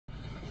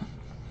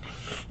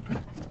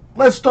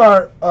let's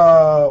start.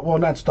 Well,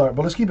 not start,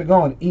 but let's keep it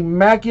going.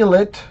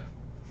 Immaculate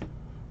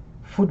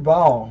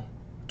Football.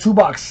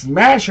 2-box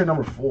smasher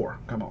number 4.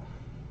 Come on.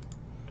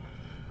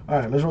 All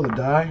right, let's roll the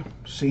die.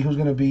 See who's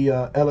going to be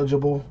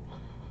eligible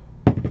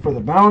for the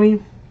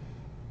bounty.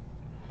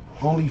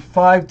 Only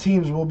 5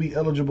 teams will be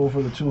eligible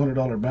for the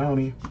 $200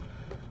 bounty.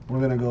 We're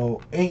going to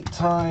go 8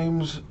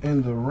 times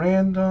in the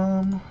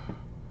random.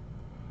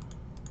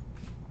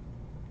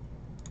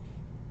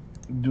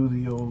 Do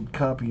the old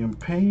copy and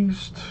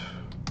paste.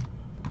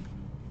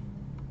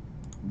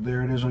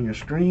 There it is on your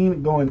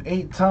screen. Going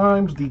 8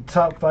 times. The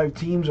top 5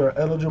 teams are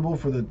eligible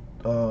for the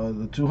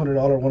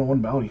 $200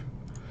 one-on-one bounty.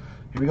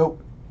 Here we go.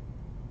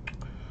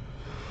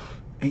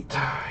 8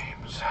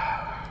 times.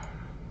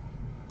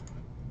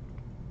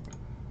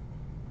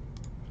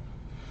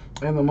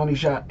 And the money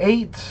shot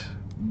 8.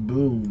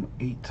 Boom.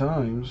 8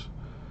 times.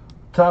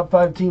 Top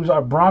 5 teams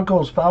are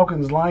Broncos,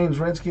 Falcons, Lions,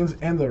 Redskins,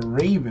 and the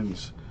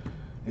Ravens.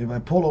 If I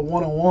pull a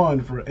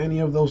one-on-one for any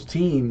of those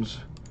teams,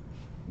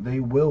 they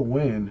will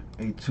win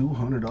a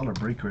 $200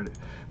 break credit.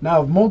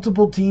 Now, if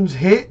multiple teams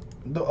hit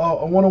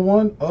a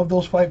one-on-one of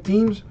those 5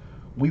 teams,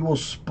 we will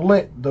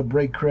split the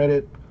break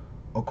credit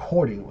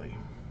accordingly.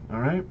 All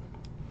right?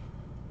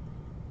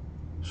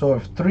 So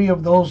if 3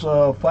 of those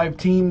 5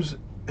 teams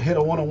hit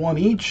a one-on-one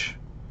each,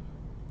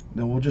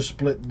 then we'll just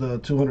split the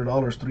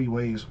 $200 3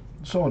 ways,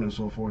 so on and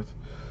so forth.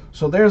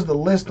 So there's the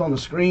list on the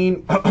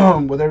screen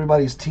with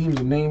everybody's teams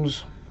and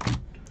names.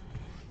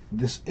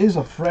 This is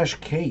a fresh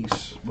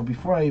case, but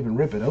before I even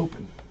rip it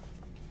open,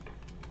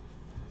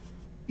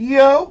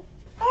 yo,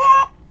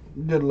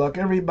 good luck,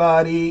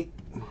 everybody.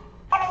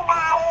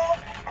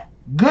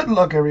 Good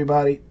luck,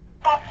 everybody.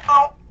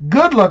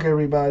 Good luck,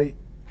 everybody.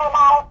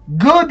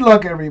 Good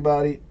luck,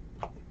 everybody.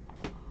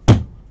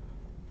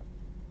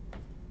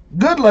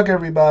 Good luck,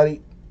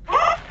 everybody.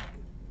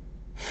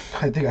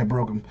 I think I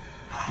broke him.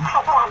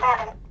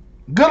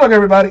 Good luck,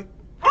 everybody.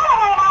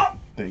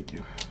 Thank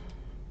you.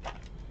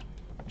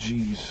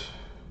 Jeez.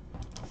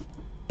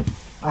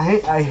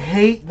 I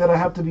hate that I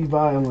have to be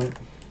violent.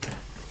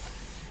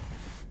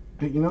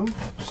 But, you know,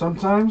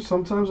 sometimes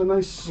a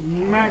nice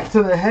smack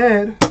to the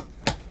head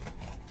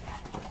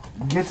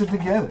gets it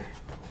together.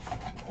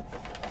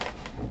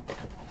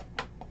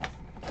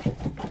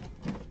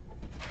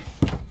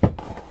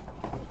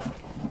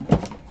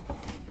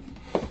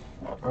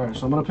 Alright,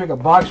 so I'm going to pick a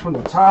box from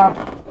the top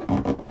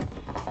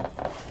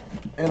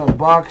and a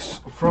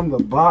box from the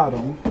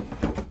bottom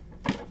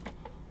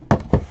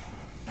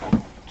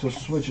to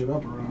switch it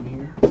up around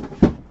here.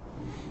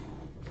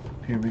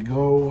 Here we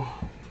go.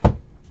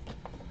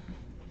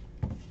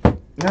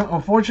 Yeah,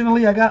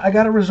 unfortunately, I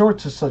got to resort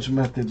to such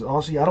methods.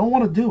 Aussie, I don't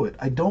want to do it.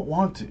 I don't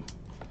want to.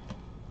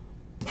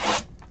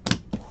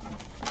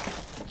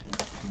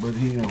 But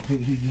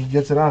he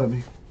gets it out of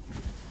me.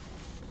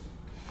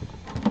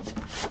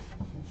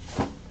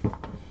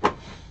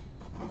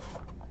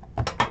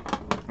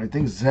 I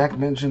think Zach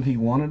mentioned he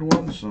wanted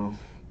one, so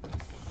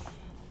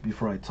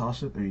before I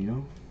toss it, there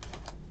you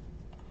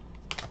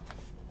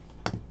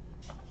go.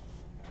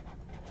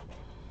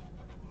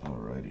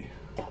 Alrighty,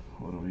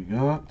 what do we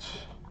got?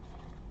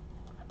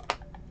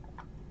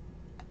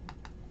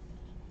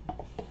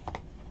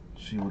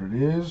 See what it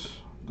is.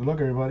 Good luck,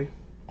 everybody.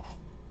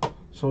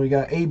 So we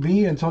got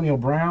AB, Antonio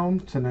Brown,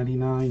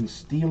 /99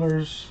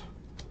 Steelers.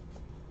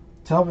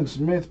 Telvin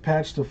Smith,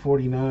 patch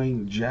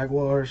 /49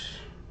 Jaguars.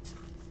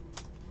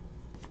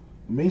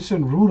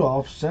 Mason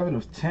Rudolph,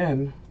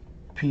 7/10.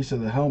 Piece of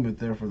the helmet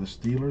there for the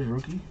Steelers,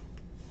 rookie.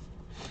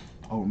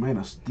 Oh man,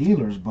 a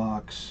Steelers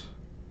box.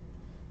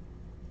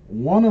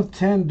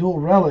 1/10 dual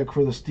relic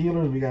for the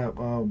Steelers. We got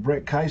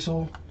Brett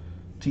Keisel,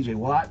 TJ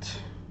Watt.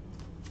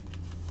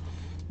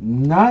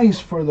 Nice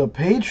for the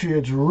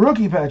Patriots,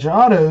 rookie patch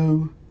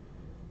auto.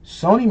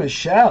 Sony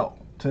Michel,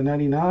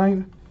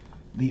 /99.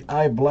 The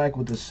eye black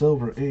with the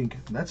silver ink.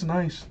 That's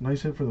nice.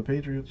 Nice hit for the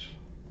Patriots.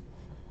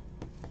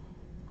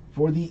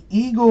 For the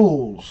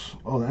Eagles,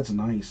 oh, that's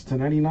nice.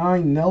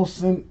 /99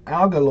 Nelson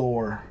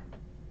Aguilar.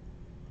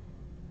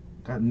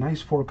 Got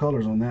nice 4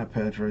 colors on that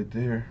patch right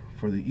there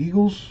for the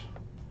Eagles.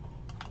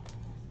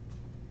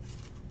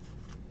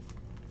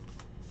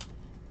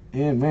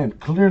 And man,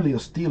 clearly a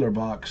Steeler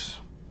box.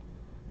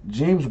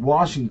 James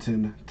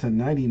Washington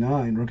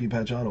 /99 rookie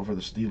patch auto for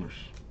the Steelers.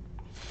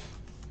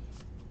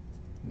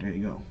 There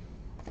you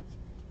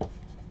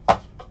go.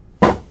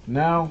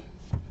 Now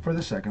for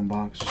the second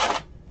box.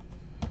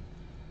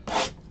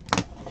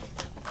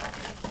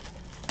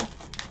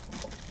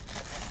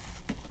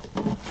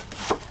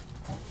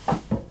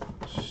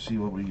 See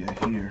what we get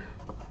here.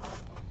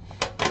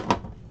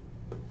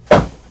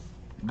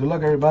 Good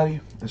luck,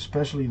 everybody,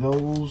 especially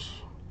those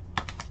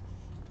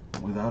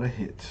without a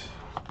hit.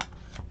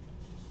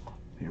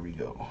 Here we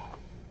go.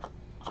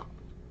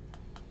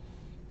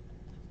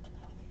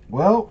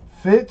 Well,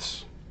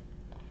 Fitz,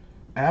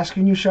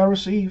 asking you shall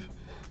receive.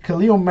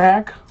 Khalil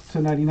Mack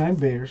 /99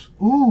 Bears.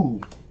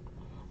 Ooh.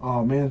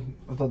 Oh man,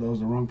 I thought that was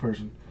the wrong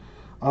person.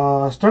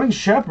 Sterling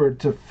Shepard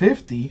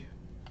 /50.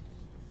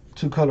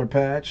 2-color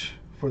patch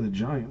for the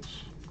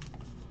Giants.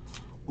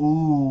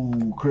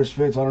 Ooh, Chris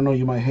Fitz. I don't know.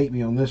 You might hate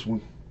me on this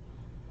one.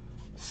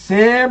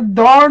 Sam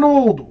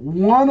Darnold,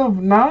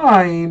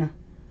 1/9.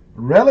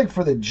 Relic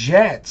for the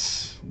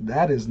Jets.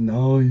 That is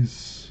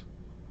nice.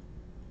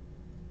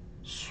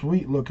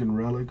 Sweet looking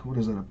relic. What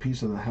is that? A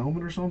piece of the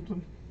helmet or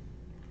something?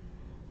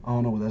 I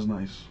don't know, but that's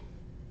nice.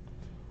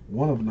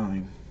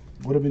 1/9.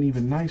 Would have been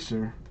even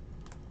nicer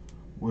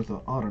with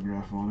an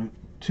autograph on it.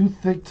 Too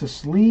thick to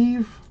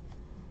sleeve.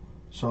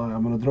 So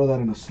I'm going to throw that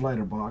in a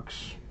slider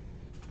box.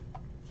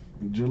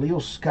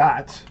 Jaleel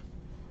Scott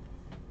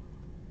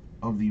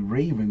of the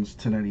Ravens,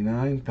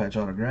 299, patch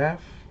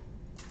autograph.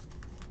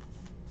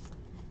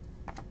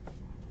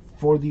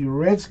 For the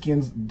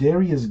Redskins,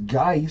 Darius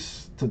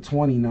Geis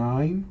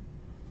 /29,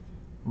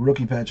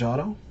 rookie patch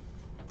auto.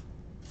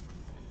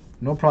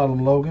 No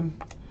problem, Logan.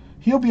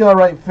 He'll be all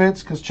right,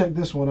 Fitz, because check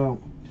this one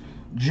out.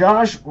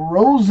 Josh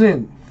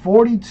Rosen,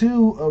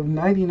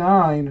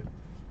 42/99,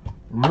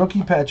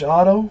 rookie patch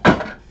auto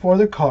for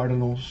the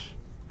Cardinals.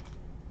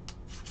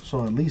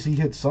 So at least he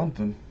hit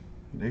something.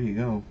 There you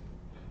go.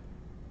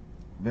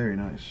 Very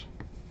nice.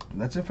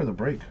 And that's it for the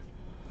break.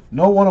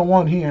 No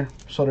 101 here.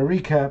 So to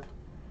recap,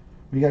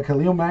 we got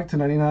Khalil Mack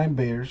 /99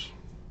 Bears.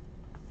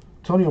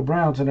 Antonio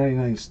Brown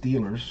 /99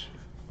 Steelers.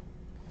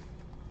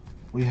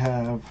 We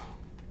have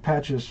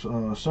patches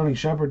Sterling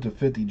Shepard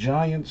 /50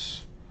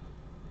 Giants.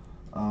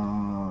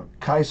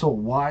 Kysel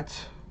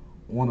Watt,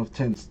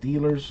 1/10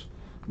 Steelers.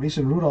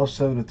 Mason Rudolph,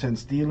 7/10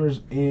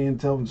 Steelers. And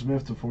Telvin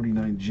Smith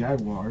 /49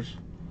 Jaguars.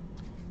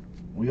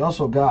 We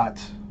also got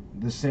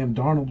this Sam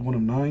Darnold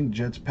 1/9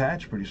 Jets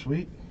patch. Pretty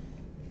sweet.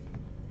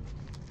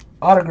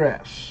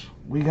 Autographs.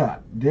 We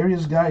got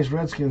Darius Geis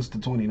Redskins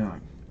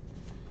 /29.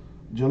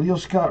 Jaleel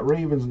Scott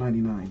Ravens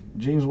 99.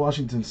 James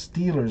Washington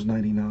Steelers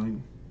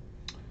 99.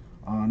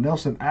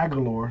 Nelson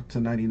Aguilar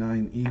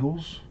 /99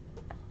 Eagles.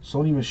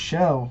 Sony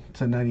Michel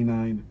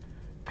 /99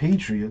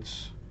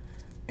 Patriots.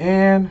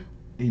 And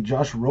a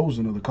Josh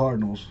Rosen of the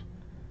Cardinals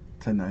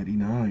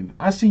 /99.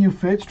 I see you,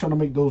 Fitz, trying to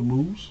make those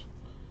moves.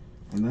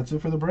 And that's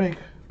it for the break.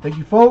 Thank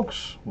you,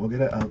 folks. We'll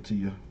get it out to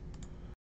you.